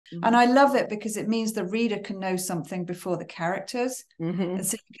And I love it because it means the reader can know something before the characters. And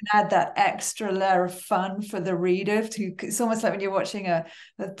so you can add that extra layer of fun for the reader. It's almost like when you're watching a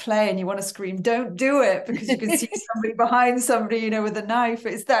play and you want to scream, don't do it, because you can see somebody behind somebody, you know, with a knife.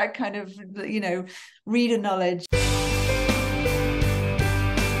 It's that kind of, you know, reader knowledge.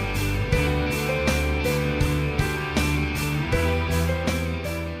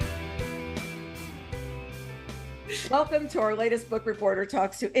 Welcome to our latest Book Reporter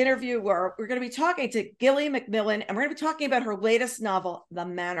Talks to interview, where we're going to be talking to Gilly Macmillan, and we're going to be talking about her latest novel, The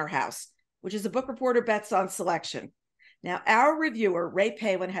Manor House, which is a Book Reporter Bets on selection. Now, our reviewer, Ray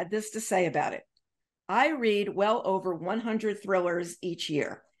Palin, had this to say about it. I read well over 100 thrillers each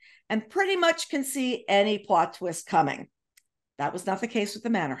year and pretty much can see any plot twist coming. That was not the case with The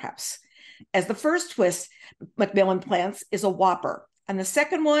Manor House, as the first twist Macmillan plants is a whopper, and the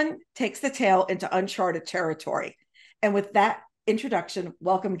second one takes the tale into uncharted territory. And with that introduction,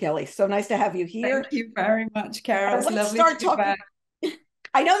 welcome, Gilly. So nice to have you here. Thank you very much, Carol. It's lovely to be back.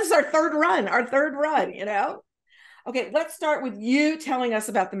 I know this is our third run, you know? Okay, let's start with you telling us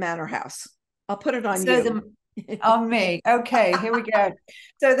about The Manor House. I'll put it on you. On me. Okay, here we go.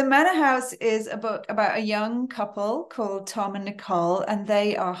 So The Manor House is a book about a young couple called Tom and Nicole, and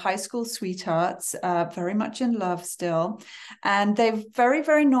they are high school sweethearts, very much in love still. And they're very,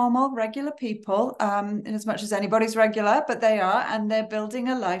 very normal, regular people, in as much as anybody's regular, but they are, and they're building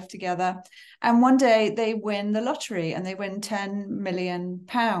a life together. And one day they win the lottery and they win 10 million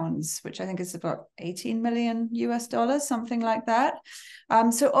pounds, which I think is about 18 million US dollars, something like that.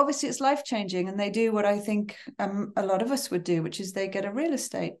 So obviously it's life-changing, and they do what I think a lot of us would do, which is they get a real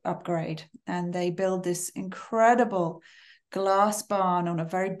estate upgrade, and they build this incredible glass barn on a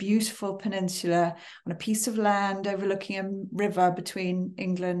very beautiful peninsula on a piece of land overlooking a river between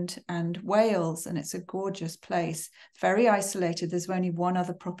England and Wales. And it's a gorgeous place, very isolated. There's only one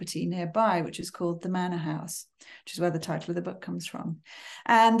other property nearby, which is called the Manor House, which is where the title of the book comes from.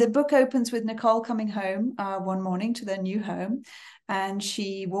 And the book opens with Nicole coming home one morning to their new home, and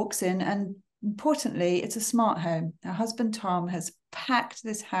she walks in, and importantly, it's a smart home. Her husband, Tom, has packed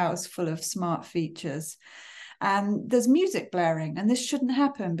this house full of smart features. And there's music blaring, and this shouldn't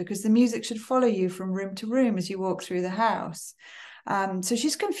happen because the music should follow you from room to room as you walk through the house. So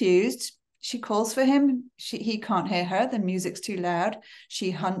she's confused. She calls for him. He can't hear her. The music's too loud.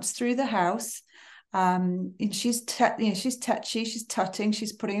 She hunts through the house. And she's touchy, she's tutting,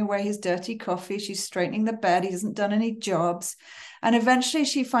 she's putting away his dirty coffee, she's straightening the bed. He hasn't done any jobs. And eventually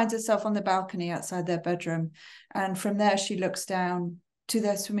she finds herself on the balcony outside their bedroom. And from there, she looks down to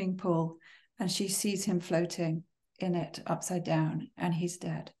their swimming pool, and she sees him floating in it upside down, and he's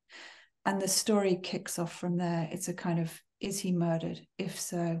dead. And the story kicks off from there. It's a kind of, is he murdered? If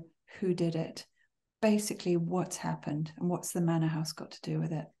so, who did it? Basically, what's happened, and what's the Manor House got to do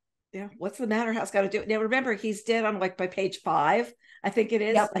with it? Yeah, what's the Manor House got to do? Now, remember, he's dead on by page 5, I think it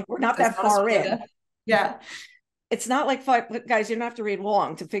is. Yep. Like, we're not that far in. Yeah. It's not like 5, guys, you don't have to read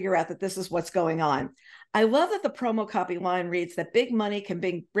long to figure out that this is what's going on. I love that the promo copy line reads that big money can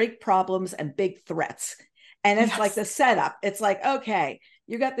bring big problems and big threats. And it's like the setup. It's like, okay,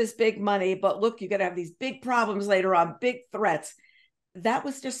 you got this big money, but look, you're going to have these big problems later on, big threats. That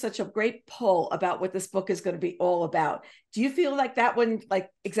was just such a great pull about what this book is going to be all about. Do you feel like that one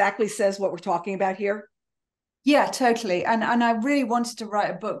exactly says what we're talking about here? Yeah, totally. And I really wanted to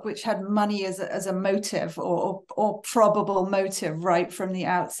write a book which had money as a motive or probable motive right from the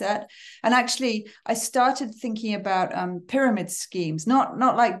outset. And actually, I started thinking about pyramid schemes, not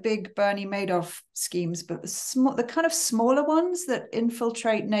like big Bernie Madoff schemes, but the kind of smaller ones that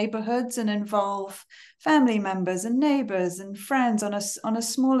infiltrate neighborhoods and involve family members and neighbors and friends on a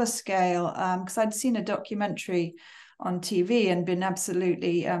smaller scale. Because I'd seen a documentary on TV and been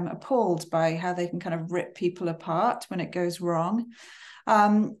absolutely appalled by how they can kind of rip people apart when it goes wrong.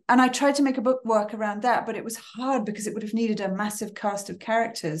 And I tried to make a book work around that, but it was hard because it would have needed a massive cast of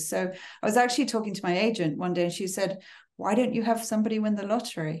characters. So I was actually talking to my agent one day, and she said, why don't you have somebody win the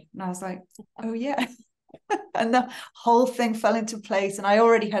lottery? And I was like, oh yeah. And the whole thing fell into place. And I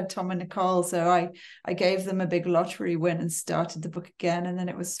already had Tom and Nicole, so I gave them a big lottery win and started the book again. And then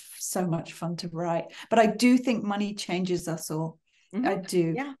it was so much fun to write. But I do think money changes us all. I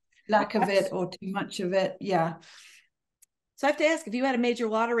do. Yeah. Lack of it or too much of it. Yeah. So I have to ask, if you had a major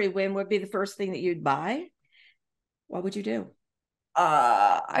lottery win, what would be the first thing that you'd buy? What would you do?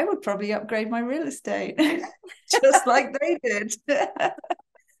 I would probably upgrade my real estate, just like they did.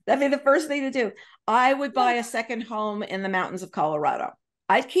 That'd be the first thing to do. I would buy a second home in the mountains of Colorado.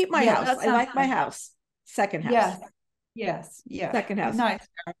 I'd keep my house. I like my house. Second house. Yes. Yeah. Second house.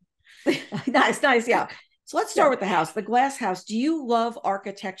 Nice. Nice. Yeah. So let's start with the house, the glass house. Do you love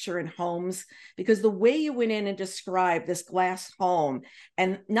architecture and homes? Because the way you went in and described this glass home,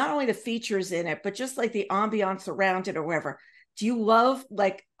 and not only the features in it, but just like the ambiance around it or whatever. Do you love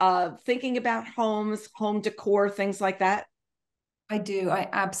like thinking about homes, home decor, things like that? I do. I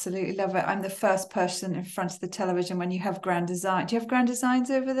absolutely love it. I'm the first person in front of the television when you have Grand Design. Do you have Grand Designs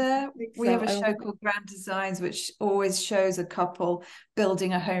over there? We So have a show called Grand Designs, which always shows a couple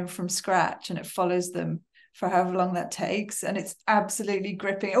building a home from scratch, and it follows them for however long that takes. And it's absolutely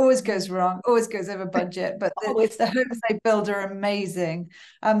gripping. It always goes wrong, always goes over budget, but the homes they build are amazing.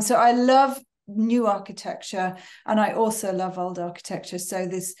 So I love new architecture, and I also love old architecture. So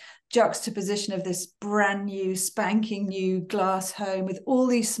this juxtaposition of this brand new, spanking new glass home with all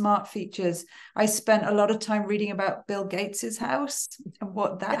these smart features. I spent a lot of time reading about Bill Gates's house and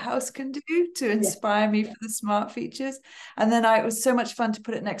what that house can do to inspire me for the smart features. And then it was so much fun to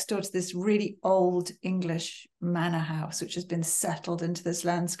put it next door to this really old English manor house, which has been settled into this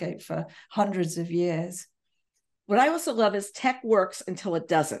landscape for hundreds of years. What I also love is tech works until it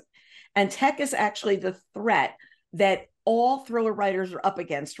doesn't. And tech is actually the threat that all thriller writers are up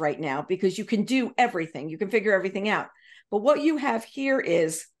against right now, because you can do everything, you can figure everything out. But what you have here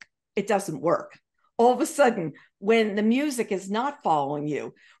is it doesn't work. All of a sudden, when the music is not following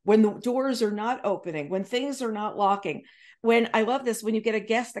you, when the doors are not opening, when things are not locking, when I love this, when you get a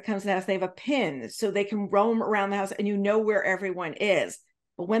guest that comes to the house, they have a pin so they can roam around the house and you know where everyone is.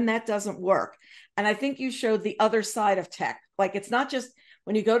 But when that doesn't work, and I think you showed the other side of tech, like it's not just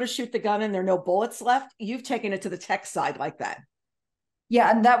when you go to shoot the gun and there are no bullets left, you've taken it to the tech side like that.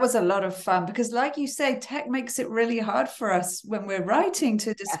 Yeah, and that was a lot of fun because, like you say, tech makes it really hard for us when we're writing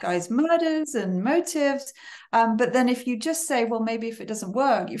to disguise murders and motives. But then if you just say, well, maybe if it doesn't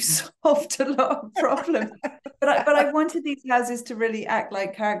work, you've solved a lot of problems. But I wanted these houses to really act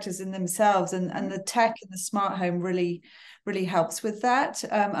like characters in themselves, and the tech in the smart home really helps with that.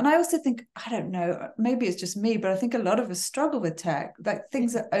 And I also think, I don't know, maybe it's just me, but I think a lot of us struggle with tech, like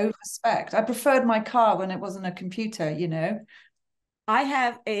things are over-spec'd. I preferred my car when it wasn't a computer, you know? I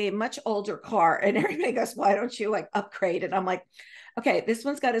have a much older car, and everybody goes, why don't you like upgrade it? I'm like, okay, this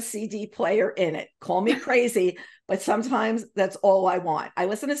one's got a CD player in it. Call me crazy, but sometimes that's all I want. I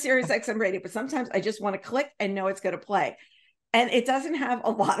listen to Sirius XM radio, but sometimes I just want to click and know it's going to play. And it doesn't have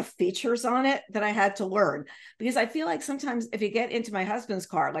a lot of features on it that I had to learn, because I feel like sometimes if you get into my husband's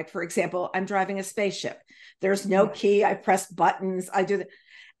car, like for example, I'm driving a spaceship, there's no key, I press buttons, I do that.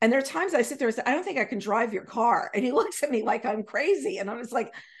 And there are times I sit there and say, I don't think I can drive your car. And he looks at me like I'm crazy. And I'm just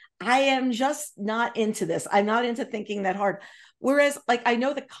like, I am just not into this. I'm not into thinking that hard. Whereas like, I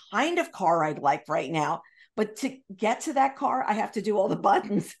know the kind of car I'd like right now, but to get to that car, I have to do all the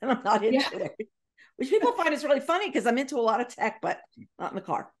buttons and I'm not into it. Which people find is really funny because I'm into a lot of tech, but not in the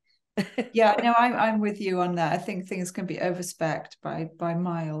car. Yeah, no, I'm with you on that. I think things can be overspec'd by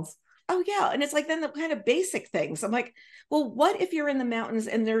miles. Oh yeah, and it's like then the kind of basic things. I'm like, well, what if you're in the mountains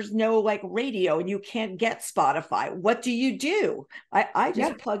and there's no like radio and you can't get Spotify? What do you do? I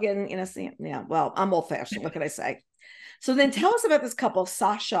just plug in, yeah. Well, I'm old fashioned. What can I say? So then tell us about this couple,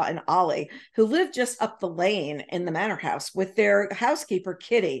 Sasha and Ollie, who live just up the lane in the manor house with their housekeeper,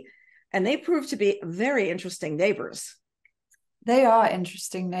 Kitty. And they prove to be very interesting neighbors. They are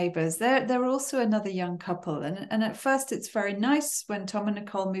interesting neighbors. They're also another young couple. And at first it's very nice when Tom and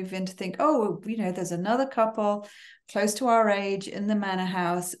Nicole move in to think, oh, there's another couple close to our age in the manor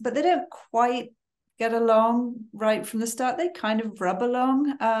house, but they don't quite get along right from the start. They kind of rub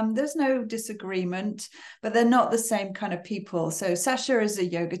along. There's no disagreement, but they're not the same kind of people. So Sasha is a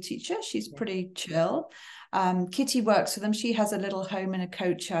yoga teacher. She's pretty chill. Kitty works for them. She has a little home in a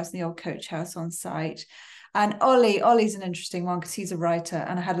coach house, the old coach house on site. And Ollie's an interesting one because he's a writer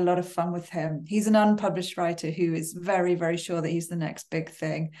and I had a lot of fun with him. He's an unpublished writer who is very, very sure that he's the next big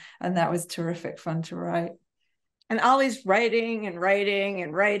thing. And that was terrific fun to write. And Ollie's writing and writing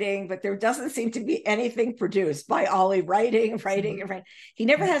and writing, but there doesn't seem to be anything produced by Ollie writing. He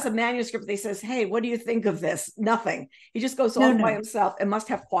never has a manuscript that says, hey, what do you think of this? Nothing. He just goes off by himself and must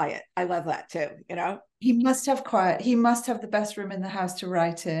have quiet. I love that too, He must have quiet. He must have the best room in the house to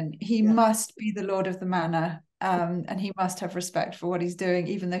write in. He must be the lord of the manor. And he must have respect for what he's doing,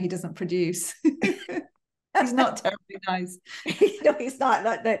 even though he doesn't produce. He's not terribly nice. No, he's not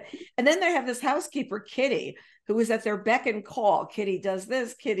that. And then they have this housekeeper, Kitty, who is at their beck and call. Kitty does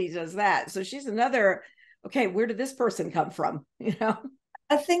this, Kitty does that. So she's another, okay, where did this person come from?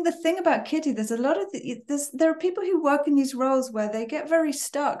 I think the thing about Kitty, there's a lot of there are people who work in these roles where they get very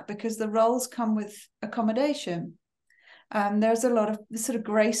stuck because the roles come with accommodation. There's a lot of sort of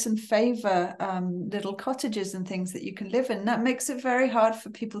grace and favor, little cottages and things that you can live in. That makes it very hard for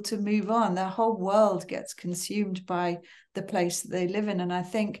people to move on. Their whole world gets consumed by the place that they live in. And I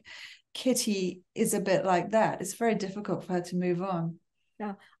think Kitty is a bit like that. It's very difficult for her to move on.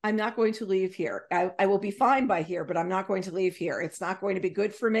 No, I'm not going to leave here. I will be fine by here, but I'm not going to leave here. It's not going to be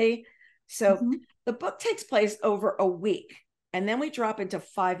good for me. So the book takes place over a week, and then we drop into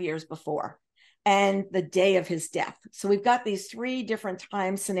 5 years before and the day of his death. So we've got these 3 different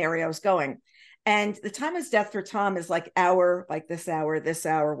time scenarios going. And the time of his death for Tom is like this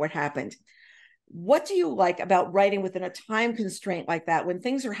hour, what happened? What do you like about writing within a time constraint like that when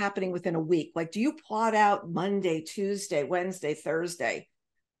things are happening within a week? Like, do you plot out Monday, Tuesday, Wednesday, Thursday?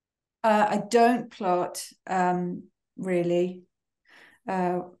 I don't plot really,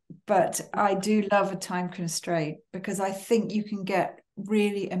 but I do love a time constraint because I think you can get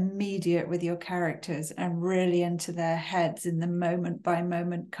really immediate with your characters and really into their heads in the moment by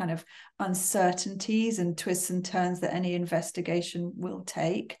moment kind of uncertainties and twists and turns that any investigation will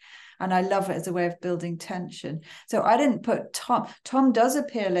take. And I love it as a way of building tension. So I didn't put Tom. Tom does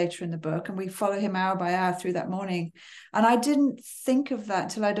appear later in the book, and we follow him hour by hour through that morning. And I didn't think of that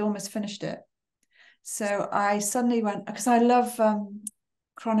till I'd almost finished it. So I suddenly went, because I love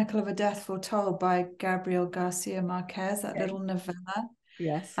Chronicle of a Death Foretold by Gabriel Garcia Marquez, that little novella.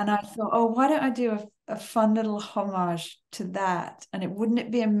 Yes. And I thought, oh, why don't I do a fun little homage to that? And wouldn't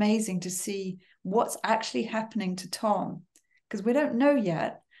it be amazing to see what's actually happening to Tom? Because we don't know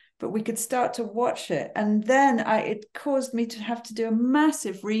yet, but we could start to watch it. And then it caused me to have to do a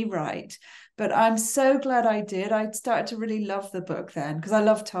massive rewrite. But I'm so glad I did. I started to really love the book then because I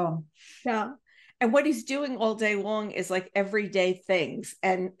love Tom. Yeah. And what he's doing all day long is like everyday things,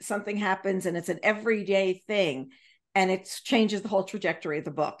 and something happens and it's an everyday thing, and it changes the whole trajectory of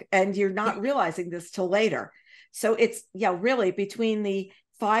the book. And you're not realizing this till later. So it's, really between the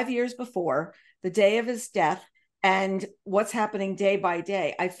 5 years before, the day of his death, and what's happening day by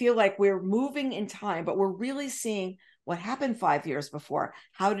day. I feel like we're moving in time, but we're really seeing what happened 5 years before.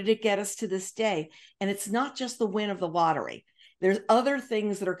 How did it get us to this day? And it's not just the win of the lottery. There's other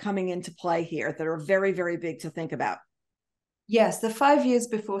things that are coming into play here that are very, very big to think about. Yes, the 5 years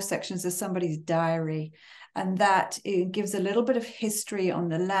before sections are somebody's diary, and that it gives a little bit of history on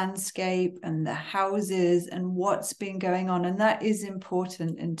the landscape and the houses and what's been going on. And that is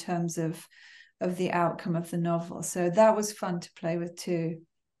important in terms of the outcome of the novel. So that was fun to play with too.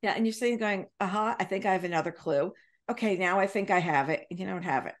 Yeah, and you're sitting going, I think I have another clue. Okay, now I think I have it. You don't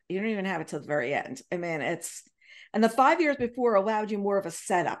have it. You don't even have it till the very end. I mean, and the 5 years before allowed you more of a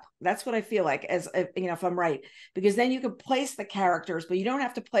setup. That's what I feel like, as if I'm right, because then you can place the characters, but you don't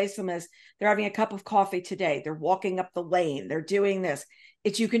have to place them as they're having a cup of coffee today, they're walking up the lane, they're doing this.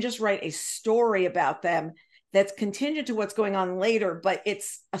 You can just write a story about them that's contingent to what's going on later, but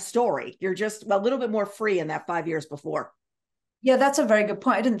it's a story. You're just a little bit more free in that 5 years before. Yeah, that's a very good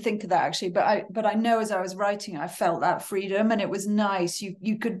point. I didn't think of that actually, but I know as I was writing, I felt that freedom, and it was nice.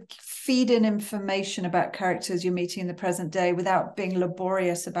 You could feed in information about characters you're meeting in the present day without being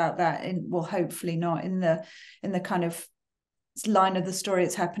laborious about that. Hopefully not in the kind of line of the story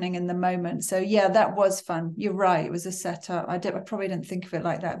it's happening in the moment. So yeah, that was fun. You're right. It was a setup. I probably didn't think of it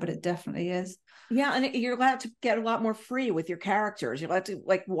like that, but it definitely is. Yeah, and you're allowed to get a lot more free with your characters. You're allowed to,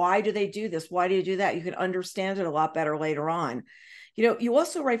 like, why do they do this? Why do you do that? You can understand it a lot better later on. You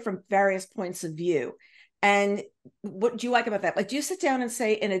also write from various points of view. And what do you like about that? Like, do you sit down and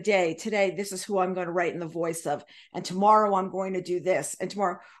say in a day, today, this is who I'm going to write in the voice of, and tomorrow I'm going to do this, and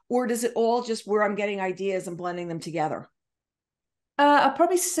tomorrow, or does it all just where I'm getting ideas and blending them together? I'll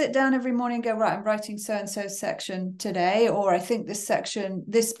probably sit down every morning and go, right, I'm writing so-and-so section today, or I think this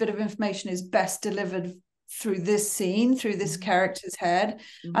bit of information is best delivered through this scene, through this character's head.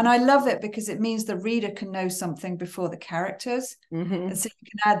 And I love it because it means the reader can know something before the characters. And so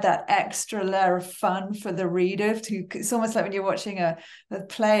you can add that extra layer of fun for the reader. It's almost like when you're watching a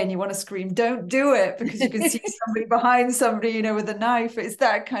play and you want to scream, don't do it, because you can see somebody behind somebody, with a knife. It's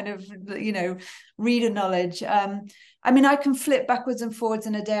that kind of, reader knowledge. I mean, I can flip backwards and forwards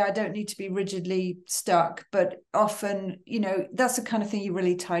in a day. I don't need to be rigidly stuck, but often, that's the kind of thing you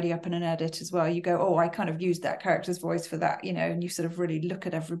really tidy up in an edit as well. You go, oh, I kind of used that character's voice for that, and you sort of really look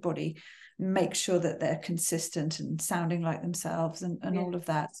at everybody, make sure that they're consistent and sounding like themselves and all of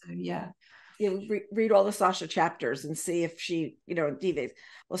that. So, yeah. Read all the Sasha chapters and see if she, deviates.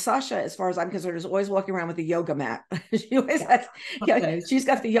 Well, Sasha, as far as I'm concerned, is always walking around with a yoga mat. She always has, she's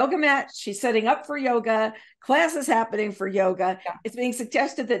got the yoga mat. She's setting up for yoga. Class is happening for yoga. Yeah. It's being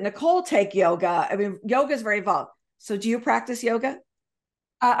suggested that Nicole take yoga. I mean, yoga is very involved. So do you practice yoga?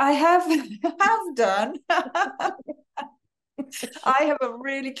 I have done. I have a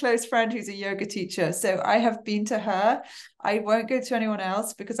really close friend who's a yoga teacher. So I have been to her. I won't go to anyone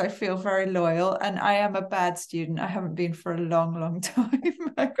else because I feel very loyal. And I am a bad student. I haven't been for a long, long time.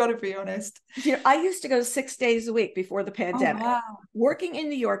 I've got to be honest. You know, I used to go 6 days a week before the pandemic. Oh, wow. Working in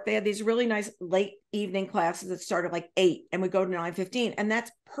New York, they had these really nice late evening classes that started like 8 and we go to 9:15. And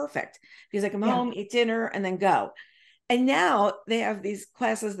that's perfect because I come home, eat dinner, and then go. And now they have these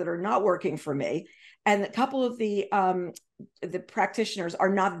classes that are not working for me. And a couple of the practitioners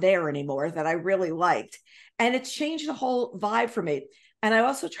are not there anymore that I really liked. And it's changed the whole vibe for me. And I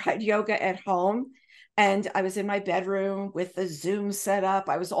also tried yoga at home. And I was in my bedroom with the Zoom set up.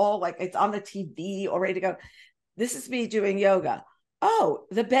 I was all like, it's on the TV, all ready to go. This is me doing yoga. Oh,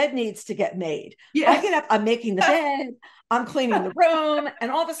 the bed needs to get made. Yeah. I get up, I'm making the bed, I'm cleaning the room,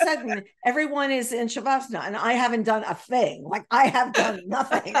 and all of a sudden everyone is in Shavasana and I haven't done a thing. Like I have done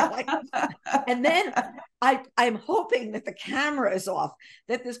nothing. Like, and then I'm hoping that the camera is off,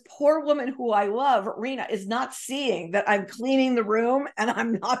 that this poor woman who I love, Rena, is not seeing that I'm cleaning the room and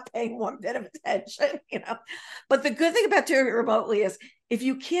I'm not paying one bit of attention, you know. But the good thing about doing it remotely is if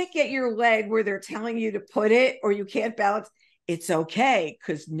you can't get your leg where they're telling you to put it or you can't balance, it's okay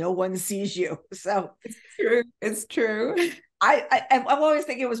because no one sees you. So it's true. It's true. I'm always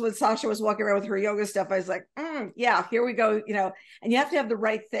thinking it was when Sasha was walking around with her yoga stuff. I was like, yeah, here we go. You know, and you have to have the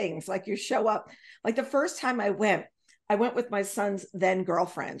right things. Like you show up. Like the first time I went with my son's then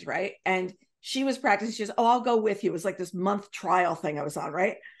girlfriend, right? And she was practicing. She says, "Oh, I'll go with you." It was like this month trial thing I was on,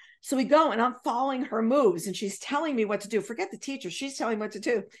 right? So we go, and I'm following her moves, and she's telling me what to do. Forget the teacher; she's telling me what to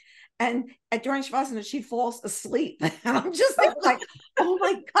do. And during Shavasana, she falls asleep. And I'm just like, oh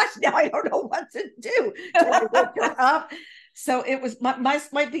my gosh, now I don't know what to do. Do I wake her up? So it was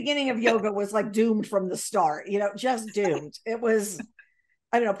my beginning of yoga was like doomed from the start, you know, just doomed. It was,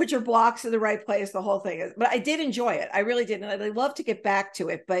 I don't know, put your blocks in the right place, the whole thing. But I did enjoy it. I really did. And I'd love to get back to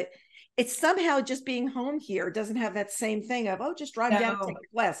it. But it's somehow just being home here doesn't have that same thing of, oh, just drive down and take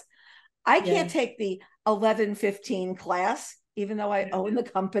a class. I can't take the 11:15 class, even though I own the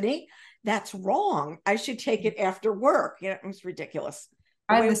company. That's wrong. I should take it after work. You know, it's ridiculous.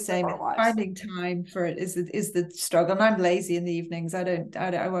 I'm the same. Finding time for it is the struggle. And I'm lazy in the evenings. I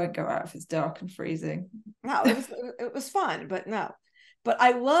won't go out if it's dark and freezing. No, it was fun, but no. But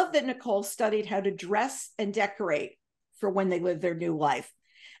I love that Nicole studied how to dress and decorate for when they live their new life.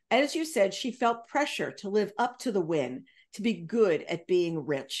 As you said, she felt pressure to live up to the win, to be good at being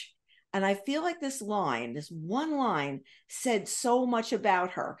rich. And I feel like this one line said so much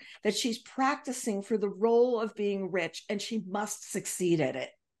about her, that she's practicing for the role of being rich and she must succeed at it.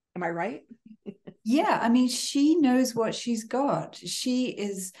 Am I right? Yeah, I mean, she knows what she's got. She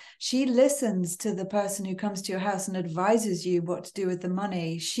listens to the person who comes to your house and advises you what to do with the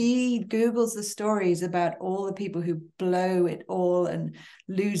money. She Googles the stories about all the people who blow it all and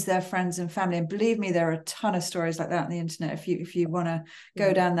lose their friends and family. And believe me, there are a ton of stories like that on the internet if you want to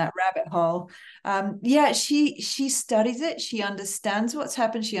go down that rabbit hole. Yeah, she studies it. She understands what's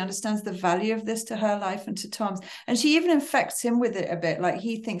happened. She understands the value of this to her life and to Tom's. And she even infects him with it a bit. Like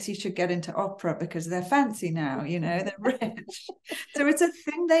he thinks he should get into opera because they're fancy now, you know, they're rich. So it's a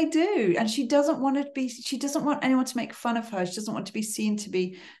thing they do. And she doesn't want anyone to make fun of her. She doesn't want to be seen to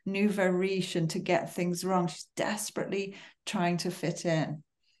be nouveau riche and to get things wrong. She's desperately trying to fit in.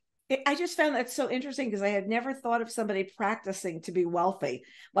 I just found that so interesting because I had never thought of somebody practicing to be wealthy,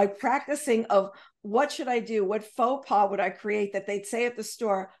 like practicing of what should I do? What faux pas would I create that they'd say at the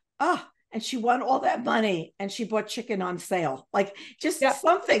store, and she won all that money and she bought chicken on sale. Like just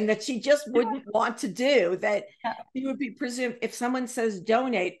something that she just wouldn't want to do, that she would be presumed if someone says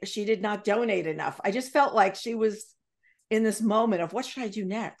donate, she did not donate enough. I just felt like she was in this moment of what should I do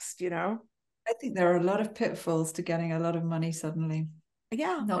next, you know? I think there are a lot of pitfalls to getting a lot of money suddenly.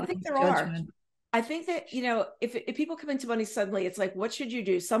 Yeah, I think there are. I think that, you know, if people come into money suddenly, it's like, what should you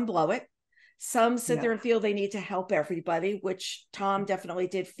do? Some blow it. Some sit there and feel they need to help everybody, which Tom definitely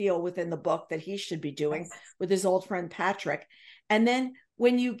did feel within the book that he should be doing with his old friend Patrick. And then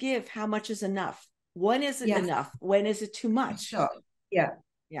when you give, how much is enough? When is it enough? When is it too much? Sure. Yeah.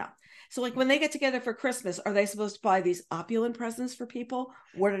 Yeah. So like when they get together for Christmas, are they supposed to buy these opulent presents for people?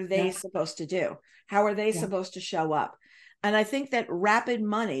 What are they supposed to do? How are they supposed to show up? And I think that rapid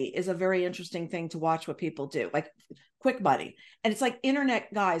money is a very interesting thing to watch what people do, like quick money. And it's like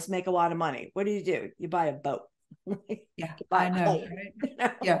internet guys make a lot of money. What do? You buy a boat. I know.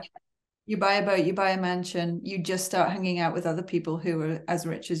 Right? Yeah. You buy a boat, you buy a mansion, you just start hanging out with other people who are as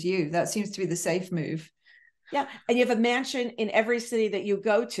rich as you. That seems to be the safe move. Yeah. And you have a mansion in every city that you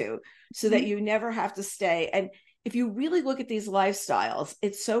go to so that you never have to stay. And if you really look at these lifestyles,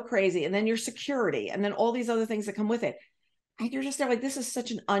 it's so crazy. And then your security and then all these other things that come with it. And you're just there like, this is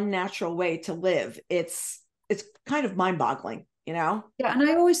such an unnatural way to live. It's kind of mind-boggling, you know? Yeah, and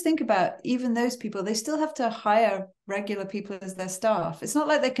I always think about even those people, they still have to hire regular people as their staff. It's not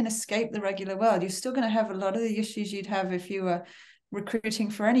like they can escape the regular world. You're still going to have a lot of the issues you'd have if you were recruiting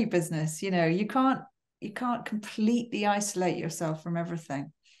for any business. You can't completely isolate yourself from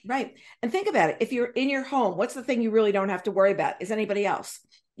everything. Right. And think about it. If you're in your home, what's the thing you really don't have to worry about? Is anybody else?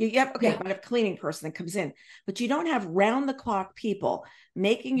 You have, okay, Yeah. you might have a cleaning person that comes in, but you don't have round the clock people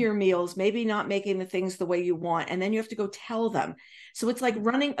making your meals, maybe not making the things the way you want. And then you have to go tell them. So it's like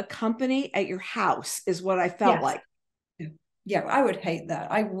running a company at your house is what I felt like. Yeah, I would hate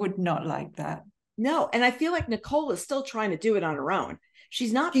that. I would not like that. No. And I feel like Nicole is still trying to do it on her own.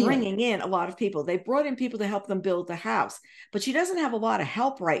 She's not bringing in a lot of people. They brought in people to help them build the house, but she doesn't have a lot of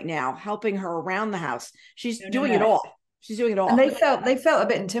help right now helping her around the house. She's doing it all. She's doing it all. And they felt a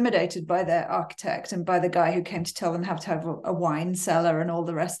bit intimidated by their architect and by the guy who came to tell them how to have a wine cellar and all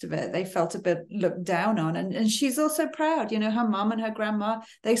the rest of it. They felt a bit looked down on. And she's also proud. Her mom and her grandma,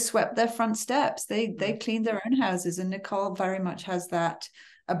 they swept their front steps. They cleaned their own houses. And Nicole very much has that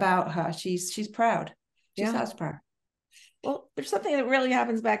about her. She's proud. She's proud. Well, there's something that really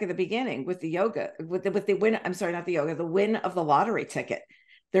happens back at the beginning with the yoga, with the win. I'm sorry, not the yoga, the win of the lottery ticket.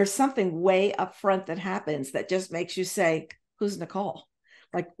 There's something way up front that happens that just makes you say, who's Nicole?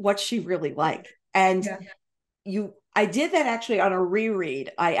 Like, what's she really like? And I did that actually on a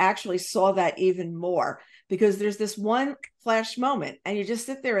reread. I actually saw that even more because there's this one flash moment and you just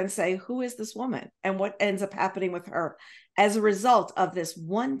sit there and say, who is this woman? And what ends up happening with her as a result of this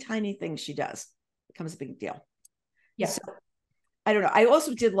one tiny thing she does? It becomes a big deal. Yeah. So, I don't know. I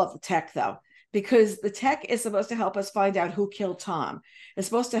also did love the tech though, because the tech is supposed to help us find out who killed Tom. It's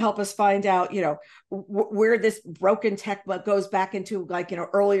supposed to help us find out, where this broken tech goes back into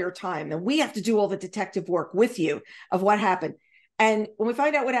earlier time. And we have to do all the detective work with you of what happened. And when we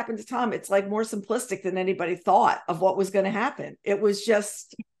find out what happened to Tom, it's like more simplistic than anybody thought of what was going to happen. It was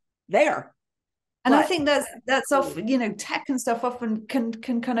just there. And I think that's often, tech and stuff often can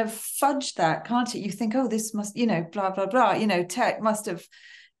kind of fudge that, can't it? You think, oh, this must, blah, blah, blah, tech must have,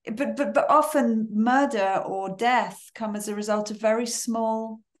 but often murder or death come as a result of very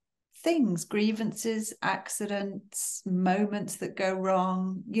small things, grievances, accidents, moments that go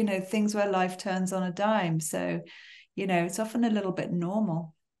wrong, things where life turns on a dime. So, it's often a little bit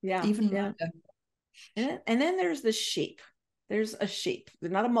normal. Yeah. Even murder. And then there's the sheep. There's a sheep.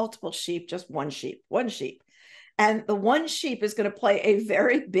 There's not a multiple sheep, just one sheep. And the one sheep is going to play a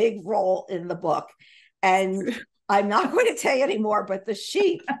very big role in the book. And I'm not going to tell you anymore, but the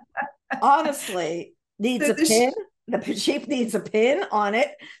sheep honestly needs a pin. The sheep needs a pin on it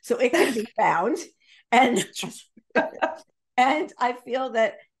so it can be found. And I feel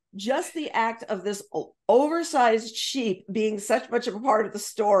that just the act of this oversized sheep being such much of a part of the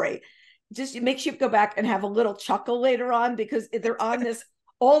story just it makes you go back and have a little chuckle later on because they're on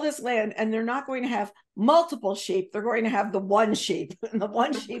all this land and they're not going to have multiple sheep. They're going to have the one sheep, and the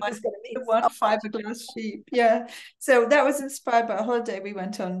one sheep is going to be the one fiberglass sheep. Yeah. So that was inspired by a holiday we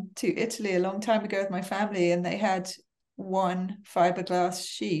went on to Italy a long time ago with my family, and they had one fiberglass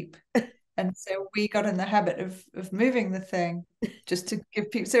sheep. And so we got in the habit of moving the thing just to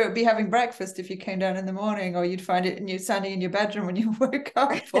give people, so it would be having breakfast if you came down in the morning, or you'd find it standing in your bedroom when you woke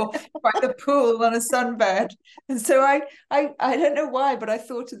up, or by the pool on a sunbed. And so I don't know why, but I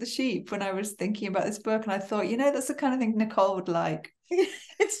thought of the sheep when I was thinking about this book, and I thought, that's the kind of thing Nicole would like.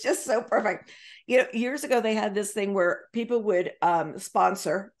 It's just so perfect. Years ago they had this thing where people would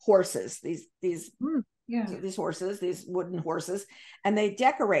sponsor horses, these horses, these wooden horses, and they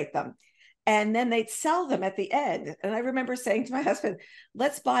decorate them. And then they'd sell them at the end. And I remember saying to my husband,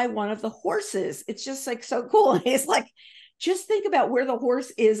 let's buy one of the horses. It's just like so cool. And he's like, just think about where the horse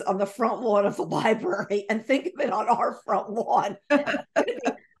is on the front lawn of the library and think of it on our front lawn. It's going to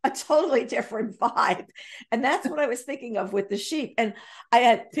be a totally different vibe. And that's what I was thinking of with the sheep. And I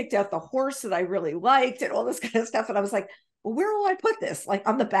had picked out the horse that I really liked and all this kind of stuff. And I was like, well, where will I put this? Like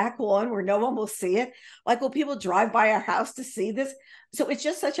on the back lawn where no one will see it? Like, will people drive by our house to see this? So it's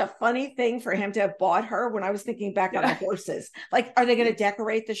just such a funny thing for him to have bought her when I was thinking back on the horses. Like, are they going to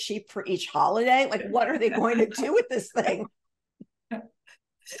decorate the sheep for each holiday? Like, what are they going to do with this thing?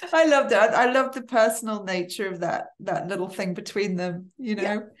 I love that. I love the personal nature of that little thing between them,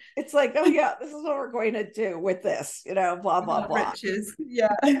 Yeah. It's like, oh yeah, this is what we're going to do with this, blah, blah, blah. Riches.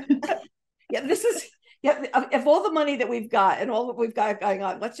 Yeah. This is... Yeah, of all the money that we've got and all that we've got going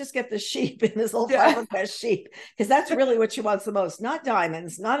on, let's just get the sheep in this little fiberglass sheep, because that's really what she wants the most. Not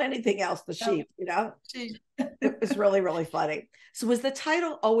diamonds, not anything else. The sheep, Sheep. It was really, really funny. So, was the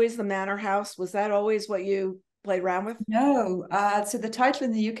title always the Manor House? Was that always what you played around with? No. So the title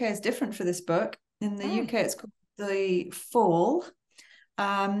in the UK is different for this book. In the UK, it's called The Fall.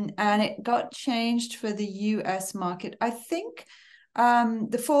 And it got changed for the US market. I think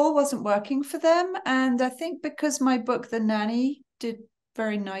The Fall wasn't working for them. And I think because my book, The Nanny, did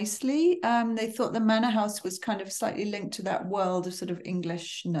very nicely, they thought the Manor House was kind of slightly linked to that world of sort of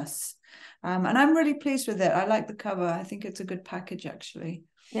Englishness. And I'm really pleased with it. I like the cover. I think it's a good package, actually.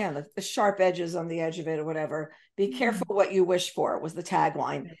 Yeah, the sharp edges on the edge of it or whatever. Be careful what you wish for was the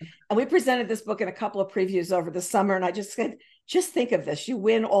tagline. And we presented this book in a couple of previews over the summer. And I just said, just think of this. You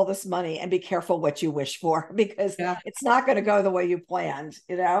win all this money and be careful what you wish for, because it's not going to go the way you planned,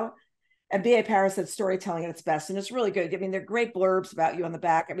 you know? And B.A. Paris said storytelling at its best. And it's really good. I mean, they're great blurbs about you on the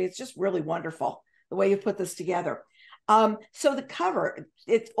back. I mean, it's just really wonderful the way you put this together. So the cover,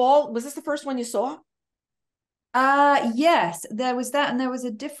 was this the first one you saw? Yes, there was that, and there was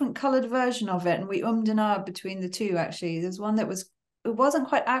a different colored version of it, and we ummed and ahed between the two. Actually, there's one that it wasn't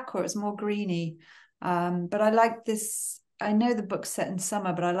quite aqua, it was more greeny. But I like this. I know the book's set in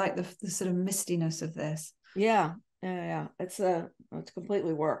summer, but I like the sort of mistiness of this. Yeah. It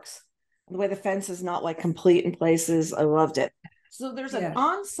completely works. The way the fence is not like complete in places, I loved it. So there's an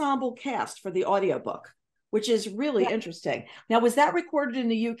ensemble cast for the audiobook, which is really interesting. Now, was that recorded in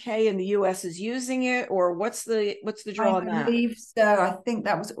the UK and the US is using it, or what's the draw on that? I believe so. I think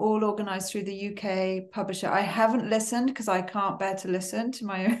that was all organized through the UK publisher. I haven't listened because I can't bear to listen to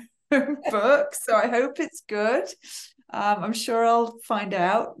my own book, so I hope it's good. I'm sure I'll find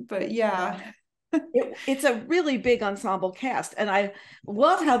out, but yeah. It's a really big ensemble cast, and I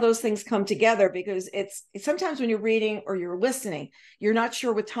love how those things come together, because it's sometimes when you're reading or you're listening, you're not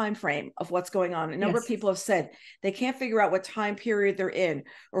sure what time frame of what's going on. A number of people have said they can't figure out what time period they're in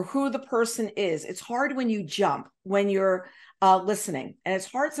or who the person is. It's hard when you jump when you're listening, and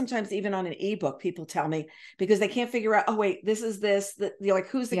it's hard sometimes even on an ebook, people tell me, because they can't figure out, oh wait, this is this, like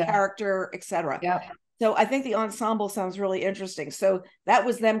who's the character, etc. So I think the ensemble sounds really interesting. So that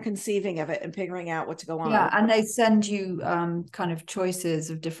was them conceiving of it and figuring out what to go on. Yeah, and they send you kind of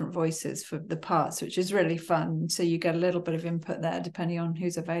choices of different voices for the parts, which is really fun. So you get a little bit of input there depending on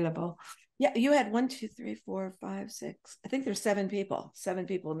who's available. Yeah, you had 1, 2, 3, 4, 5, 6. I think there's 7 people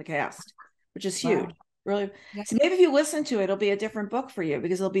in the cast, which is huge. Wow. Really. Yeah. So maybe if you listen to it, it'll be a different book for you,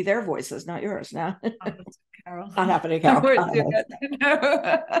 because it'll be their voices, not yours now. Carol. Not happening, Carol.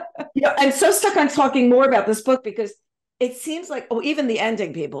 I'm so stuck on talking more about this book, because it seems like, even the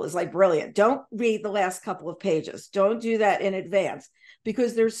ending, people, is like brilliant. Don't read the last couple of pages. Don't do that in advance,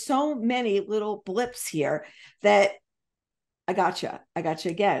 because there's so many little blips here that I got you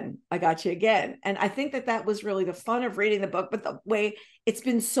again. And I think that was really the fun of reading the book, but the way it's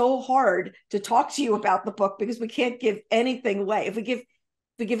been so hard to talk to you about the book, because we can't give anything away. If we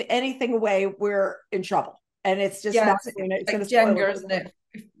give anything away, we're in trouble. And it's just not, it's like Jenga, isn't it?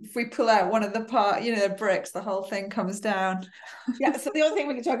 If we pull out one of the the bricks, the whole thing comes down. Yeah. So the only thing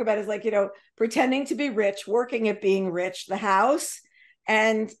we can talk about is pretending to be rich, working at being rich, the house,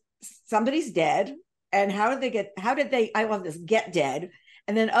 and somebody's dead. And how did they, I love this, get dead.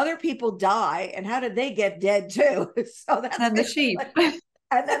 And then other people die. And how did they get dead too? So that's and then the sheep.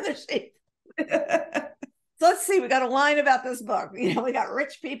 And then the sheep. So let's see, we got a line about this book. We got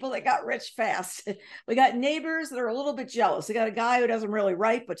rich people that got rich fast. We got neighbors that are a little bit jealous. We got a guy who doesn't really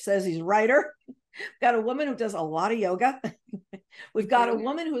write, but says he's a writer. We've got a woman who does a lot of yoga. We've got a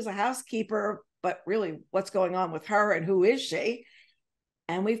woman who's a housekeeper, but really what's going on with her and who is she?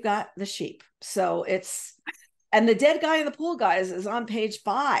 And we've got the sheep. So and the dead guy in the pool, guys, is on page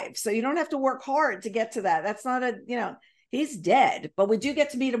 5. So you don't have to work hard to get to that. That's not he's dead, but we do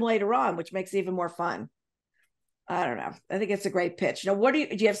get to meet him later on, which makes it even more fun. I don't know. I think it's a great pitch. Now, do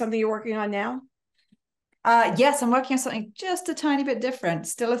you have something you're working on now? Yes, I'm working on something just a tiny bit different.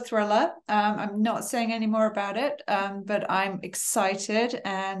 Still a thriller. I'm not saying any more about it, but I'm excited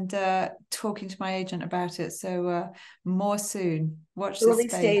and talking to my agent about it. So more soon. Watch early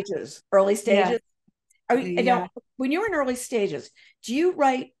stages. Early stages. Yeah. When you're in early stages, do you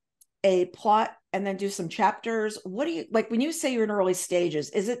write a plot and then do some chapters? What do you like when you say you're in early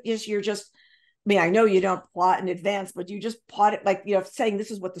stages? Is it just I know you don't plot in advance, but you just plot it saying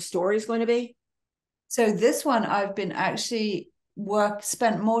this is what the story is going to be? So this one I've been actually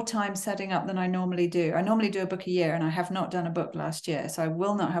spent more time setting up than I normally do. I normally do a book a year, and I have not done a book last year. So I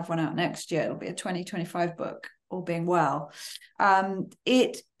will not have one out next year. It'll be a 2025 book, all being well.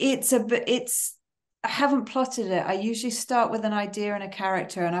 I haven't plotted it. I usually start with an idea and a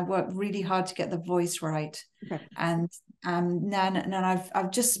character, and I've worked really hard to get the voice right. Okay. And then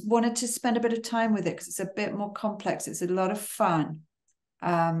I've just wanted to spend a bit of time with it because it's a bit more complex. It's a lot of fun.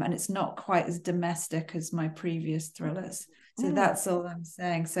 And it's not quite as domestic as my previous thrillers. So that's all I'm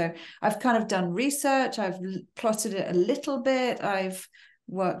saying. So I've kind of done research. I've plotted it a little bit. I've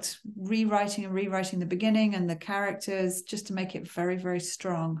worked rewriting the beginning and the characters just to make it very, very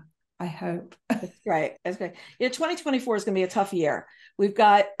strong, I hope. That's great. That's great. 2024 is going to be a tough year. We've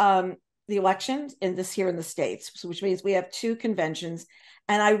got the elections here in the States, which means we have 2 conventions.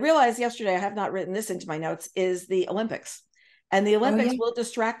 And I realized yesterday, I have not written this into my notes, is the Olympics. And the Olympics will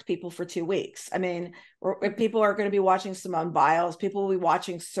distract people for 2 weeks. I mean, people are going to be watching Simone Biles. People will be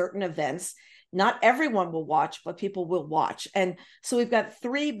watching certain events. Not everyone will watch, but people will watch. And so we've got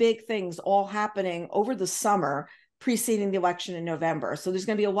 3 big things all happening over the summer preceding the election in November. So there's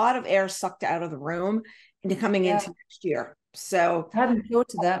going to be a lot of air sucked out of the room coming into next year. So I hadn't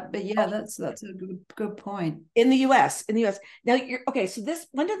thought of that, but yeah, that's a good point. In the US now, so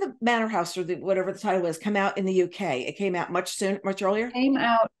when did the Manor House, or whatever the title is, come out in the UK? It came out much earlier. It came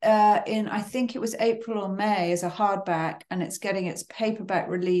out in, I think it was April or May, as a hardback, and it's getting its paperback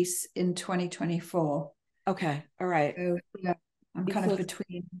release in 2024. Okay, all right. So yeah, I'm kind of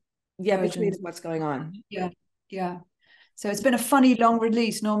between. Yeah, between what's going on. Yeah. So it's been a funny long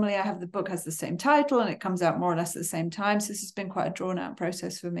release. Normally the book has the same title and it comes out more or less at the same time. So this has been quite a drawn out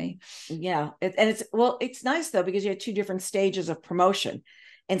process for me. Yeah. It's nice though, because you had 2 different stages of promotion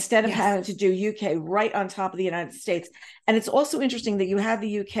instead of having to do UK right on top of the United States. And it's also interesting that you have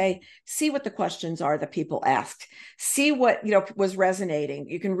the UK see what the questions are that people asked, see what, was resonating.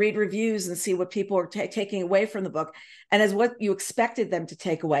 You can read reviews and see what people are taking away from the book and as what you expected them to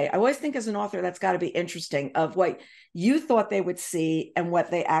take away. I always think as an author, that's got to be interesting, of what you thought they would see and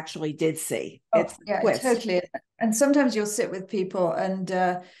what they actually did see. It's totally. And sometimes you'll sit with people and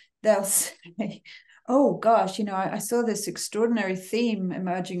they'll say, oh gosh, I saw this extraordinary theme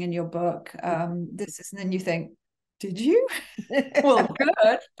emerging in your book. And then you think, did you? Well,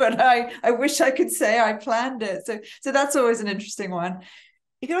 good, but I wish I could say I planned it. So that's always an interesting one.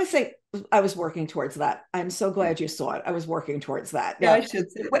 You can always say, I was working towards that. I'm so glad you saw it. I was working towards that. Yeah, I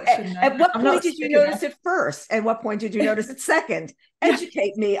should say that, at what point did you notice it first? At what point did you notice it second?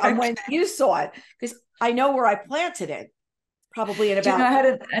 Educate me on when you saw it, because I know where I planted it. Probably in about. I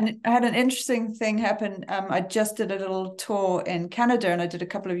had an interesting thing happen. I just did a little tour in Canada, and I did a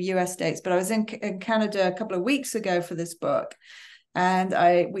couple of US dates. But I was in Canada a couple of weeks ago for this book, and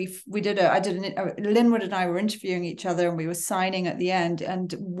Linwood and I were interviewing each other, and we were signing at the end.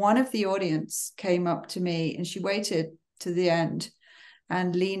 And one of the audience came up to me, and she waited to the end,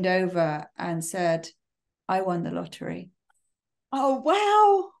 and leaned over and said, "I won the lottery." Oh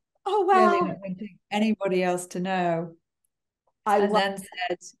wow! Oh wow! Really not wanting anybody else to know. Then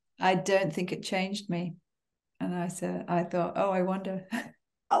said, I don't think it changed me. And I thought, oh, I wonder.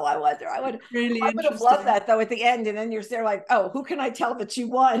 Oh, I wonder. Really I would have loved that though at the end. And then you're there like, oh, who can I tell that you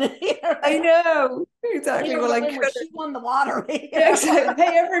won? I know. Exactly. Well, she won the lottery. Yeah, exactly.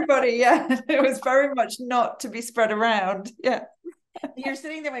 Hey, everybody. Yeah. It was very much not to be spread around. Yeah. You're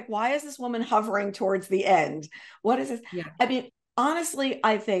sitting there like, why is this woman hovering towards the end? What is this? Yeah. I mean, honestly,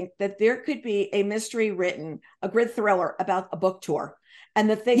 I think that there could be a mystery written, a grid thriller about a book tour and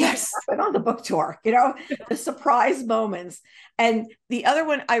the things that happen on the book tour, the surprise moments. And the other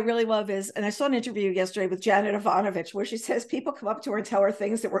one I really love is, and I saw an interview yesterday with Janet Ivanovich where she says people come up to her and tell her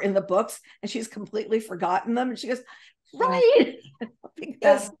things that were in the books and she's completely forgotten them. And she goes, right.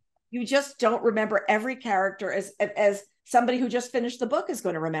 Because you just don't remember every character as somebody who just finished the book is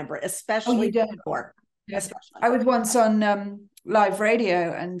going to remember it, especially before. Especially. I was once on live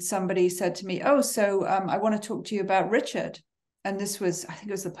radio and somebody said to me, oh, so I want to talk to you about Richard. And this was, I think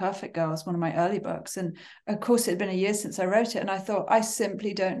it was The Perfect Girls, one of my early books. And of course, it had been a year since I wrote it. And I thought, I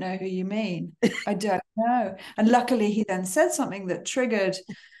simply don't know who you mean. I don't know. And luckily, he then said something that triggered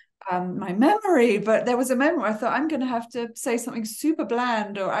my memory. But there was a moment where I thought, I'm going to have to say something super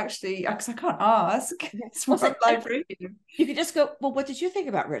bland, or actually, because I can't ask. It's more live radio. You could just go, well, what did you think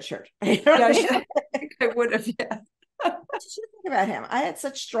about Richard? I think I would have, yeah. What did you think about him? I had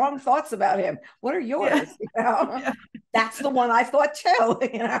such strong thoughts about him. What are yours? Yeah. That's the one I thought too.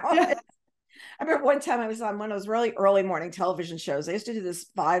 I remember one time I was on one of those really early morning television shows. I used to do this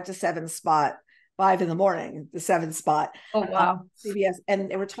 5 to 7 spot, 5 in the morning, the 7 spot. Oh wow, CBS,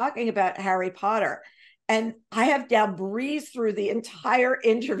 and they were talking about Harry Potter, and I have now breezed through the entire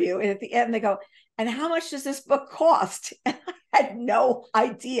interview, and at the end they go, and how much does this book cost? And I had no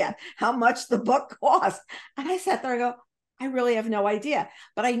idea how much the book cost. And I sat there and go, I really have no idea.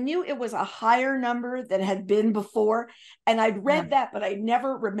 But I knew it was a higher number than had been before. And I'd read that, but I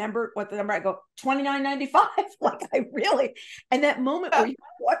never remembered what the number. I go, $29.95. Like I really, and that moment where you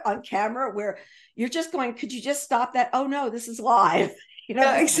caught on camera where you're just going, could you just stop that? Oh no, this is live. You know,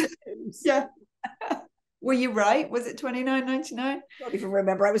 Yeah, exactly. Yeah. Were you right? Was it $29.99? I don't even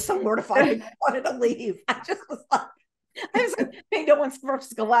remember. I was so mortified. I wanted to leave. I just was like, I was like, may no one's from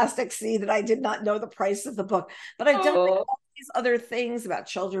Scholastic see that I did not know the price of the book. But I've done like all these other things about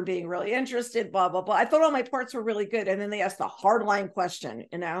children being really interested, blah, blah, blah. I thought all my parts were really good. And then they asked the hardline question,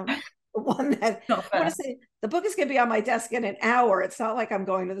 you know, the one that I want to say, the book is going to be on my desk in an hour. It's not like I'm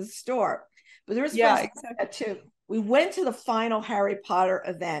going to the store. But there was exactly. Too. We went to the final Harry Potter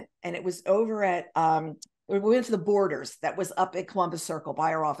event, and it was over at we went to the Borders that was up at Columbus Circle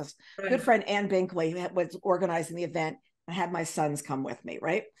by our office. Right. Good friend Ann Binkley was organizing the event and had my sons come with me,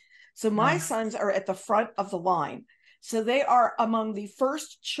 right? So my sons are at the front of the line. So they are among the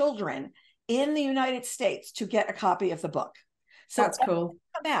first children in the United States to get a copy of the book. So that's cool.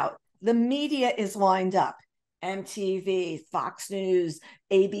 Come out, the media is lined up. MTV, Fox News,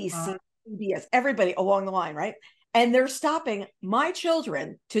 ABC, CBS, everybody along the line, right? And they're stopping my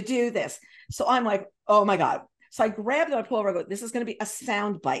children to do this. So I'm like, oh my God. So I grabbed them, I pull over, I go, this is going to be a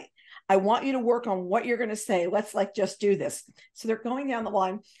sound bite. I want you to work on what you're going to say. Let's like just do this. So they're going down the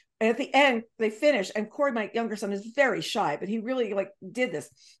line. And at the end, they finish. And Corey, my younger son, is very shy, but he really like did this.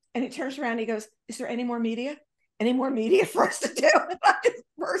 And he turns around and he goes, is there any more media? Any more media for us to do? And I just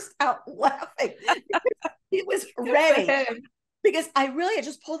burst out laughing. He was ready. Because I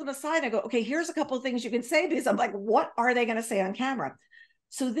just pulled them aside and I go, okay, here's a couple of things you can say, because I'm like, what are they going to say on camera?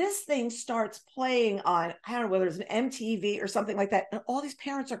 So this thing starts playing on, I don't know whether it's an MTV or something like that. And all these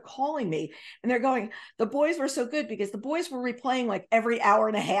parents are calling me and they're going, the boys were so good, because the boys were replaying like every hour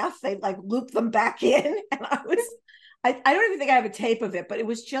and a half. They like loop them back in. And I don't even think I have a tape of it, but it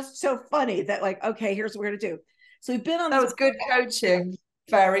was just so funny that like, okay, here's what we're going to do. So we've been on that was good coaching.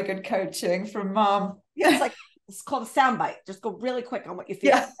 Very good coaching from mom. Yeah, it's called a soundbite. Just go really quick on what you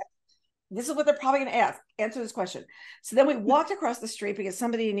feel. Yeah. This is what they're probably going to answer this question. So then we walked across the street because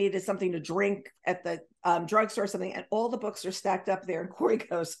somebody needed something to drink at the drugstore or something, and all the books are stacked up there. And Corey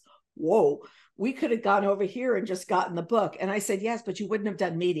goes, whoa, we could have gone over here and just gotten the book. And I said, yes, but you wouldn't have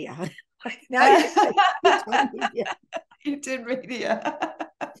done media. Now you've done media. You did media.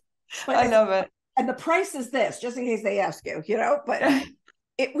 I love it. And the price is this, just in case they ask you, you know, but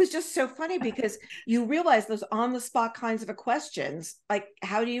it was just so funny because you realize those on the spot kinds of questions, like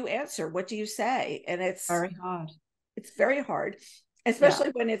how do you answer? What do you say? And it's very hard. It's very hard, especially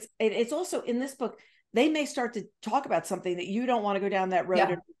when it's also in this book, they may start to talk about something that you don't want to go down that road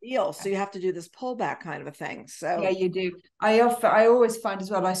and reveal. So you have to do this pullback kind of a thing. So yeah, you do. I always find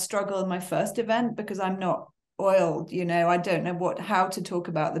as well, I struggle in my first event because I'm not oiled, you know, I don't know how to talk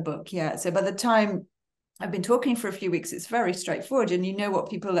about the book yet. So by the time I've been talking for a few weeks, it's very straightforward and you know what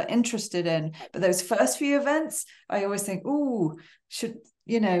people are interested in. But those first few events, I always think,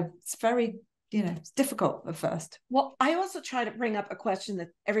 it's very, it's difficult at first. Well, I also try to bring up a question that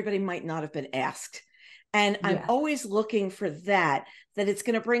everybody might not have been asked. And I'm always looking for that it's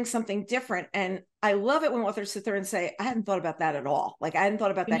going to bring something different. And I love it when authors sit there and say, I hadn't thought about that at all. Like I hadn't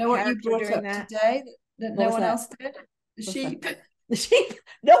thought about that character doing that today that no one else did. The sheep. The sheep.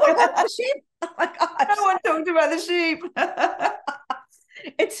 No one wants the sheep. Oh my gosh. No one talked about the sheep.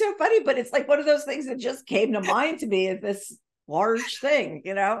 It's so funny, but it's like one of those things that just came to mind to me as this large thing,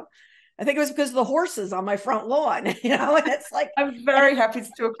 you know. I think it was because of the horses on my front lawn, you know, and it's like I'm very happy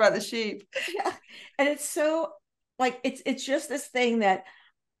to talk about the sheep. Yeah. And it's so like it's just this thing that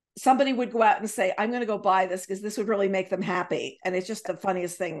somebody would go out and say, I'm going to go buy this because this would really make them happy. And it's just the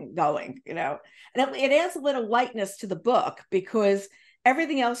funniest thing going, you know, and it adds a little lightness to the book because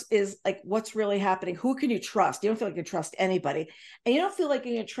everything else is like, what's really happening? Who can you trust? You don't feel like you trust anybody. And you don't feel like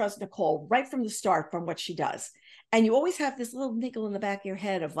you can trust Nicole right from the start from what she does. And you always have this little nickel in the back of your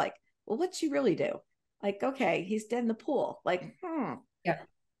head of like, well, what'd she really do? Like, okay, he's dead in the pool. Like, Yeah.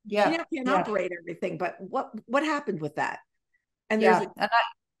 She can't operate everything, but what happened with that? And there's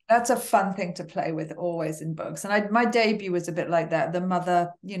that's a fun thing to play with always in books. And my debut was a bit like that. The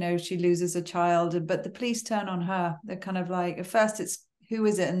mother, she loses a child, but the police turn on her. They're kind of like, at first it's, who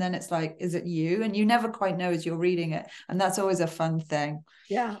is it? And then it's like, is it you? And you never quite know as you're reading it. And that's always a fun thing.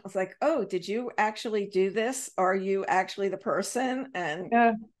 Yeah. I was like, oh, did you actually do this? Are you actually the person? And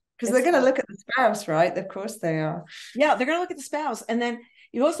because they're going to look at the spouse, right? Of course they are. Yeah, they're going to look at the spouse. And then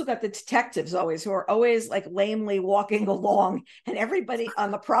you also got the detectives always who are always like lamely walking along and everybody on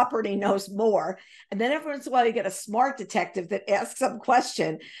the property knows more. And then every once in a while you get a smart detective that asks some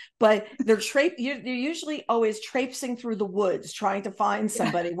question, but they're usually always traipsing through the woods trying to find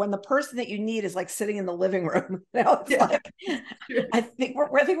somebody when the person that you need is like sitting in the living room. Like, I think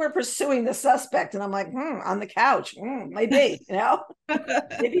we're pursuing the suspect, and I'm like, on the couch, maybe,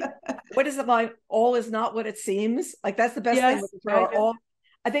 maybe. What is the line? All is not what it seems. Like that's the best thing with the thriller. All,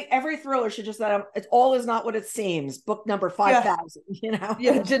 I think every thriller should just let it's all is not what it seems. Book number 5,000.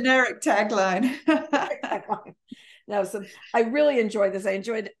 Yeah, generic tagline. No, so I really enjoyed this. I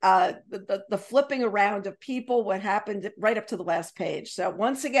enjoyed the flipping around of people, what happened right up to the last page. So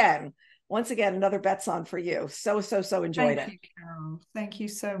once again, another Bets on for you. So enjoyed it. Thank you, Carol. Thank you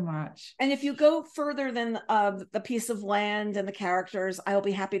so much. And if you go further than the piece of land and the characters, I'll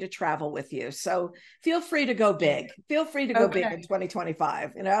be happy to travel with you. So feel free to go big. Feel free to go big in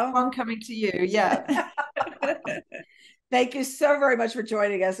 2025. I'm coming to you. Yeah. Thank you so very much for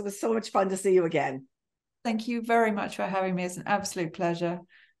joining us. It was so much fun to see you again. Thank you very much for having me. It's an absolute pleasure.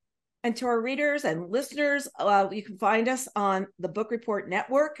 And to our readers and listeners, you can find us on the Book Report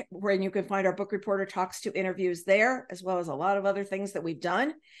Network, where you can find our Book Reporter Talks to interviews there, as well as a lot of other things that we've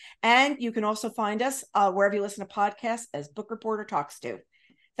done. And you can also find us wherever you listen to podcasts as Book Reporter Talks to.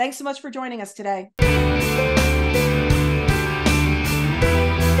 Thanks so much for joining us today.